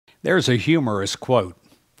There's a humorous quote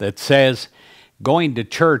that says, going to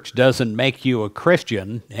church doesn't make you a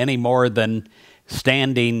Christian any more than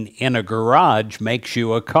standing in a garage makes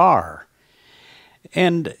you a car.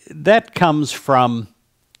 And that comes from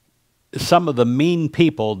some of the mean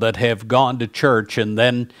people that have gone to church and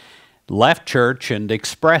then left church and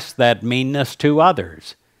expressed that meanness to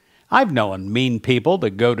others. I've known mean people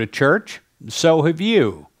that go to church, so have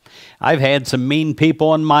you. I've had some mean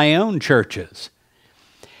people in my own churches.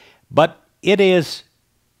 But it is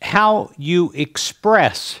how you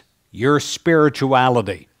express your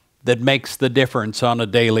spirituality that makes the difference on a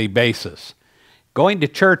daily basis. Going to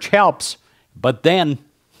church helps, but then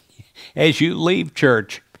as you leave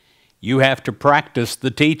church, you have to practice the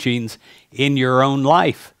teachings in your own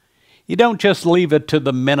life. You don't just leave it to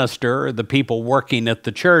the minister or the people working at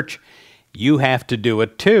the church. You have to do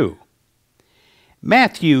it too.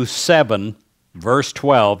 Matthew 7, verse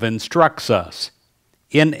 12 instructs us,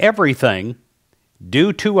 "In everything,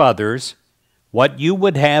 do to others what you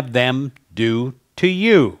would have them do to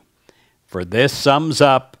you, for this sums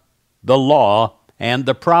up the law and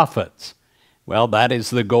the prophets." Well, that is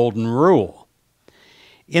the golden rule.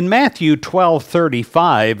 In Matthew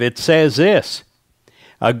 12:35, it says this,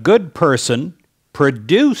 "A good person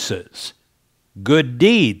produces good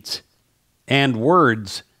deeds and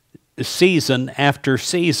words season after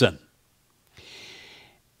season."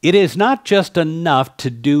 It is not just enough to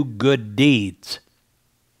do good deeds.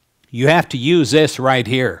 You have to use this right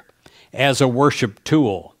here as a worship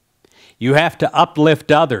tool. You have to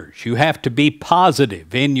uplift others. You have to be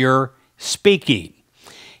positive in your speaking.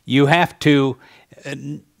 You have to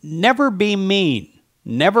never be mean.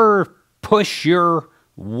 Never push your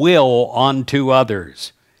will onto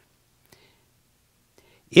others.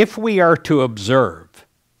 If we are to observe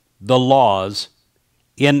the laws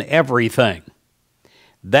in everything,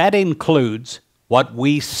 that includes what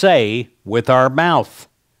we say with our mouth.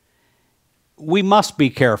 We must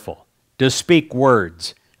be careful to speak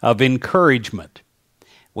words of encouragement.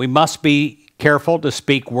 We must be careful to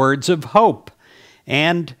speak words of hope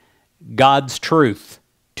and God's truth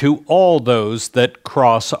to all those that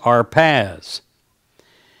cross our paths.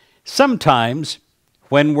 Sometimes,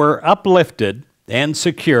 when we're uplifted and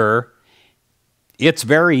secure, it's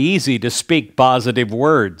very easy to speak positive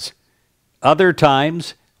words. Other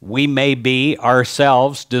times, we may be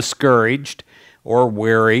ourselves discouraged or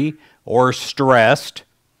weary or stressed,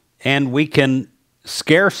 and we can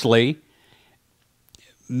scarcely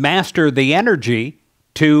master the energy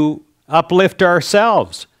to uplift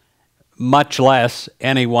ourselves, much less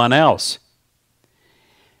anyone else.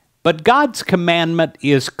 But God's commandment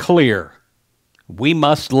is clear. We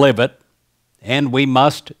must live it, and we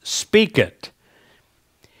must speak it.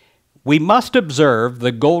 We must observe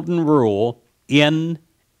the golden rule in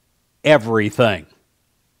everything.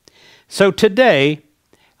 So today,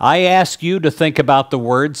 I ask you to think about the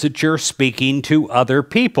words that you're speaking to other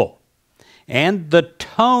people and the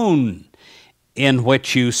tone in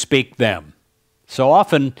which you speak them. So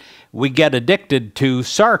often we get addicted to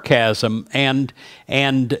sarcasm and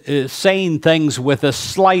saying things with a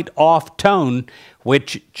slight off tone,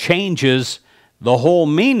 which changes the whole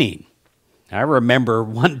meaning. I remember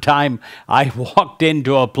one time I walked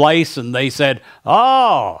into a place and they said,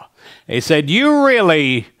 "Oh," they said, "you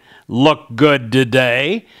really look good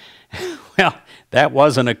today." Well, that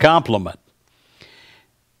wasn't a compliment.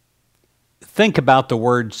 Think about the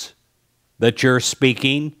words that you're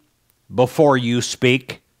speaking before you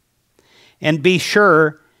speak, and be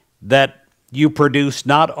sure that you produce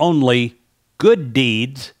not only good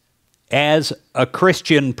deeds as a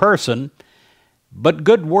Christian person, but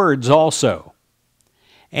good words also.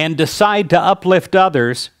 And decide to uplift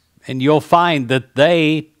others, and you'll find that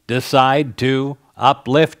they decide to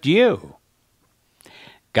uplift you.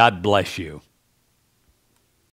 God bless you.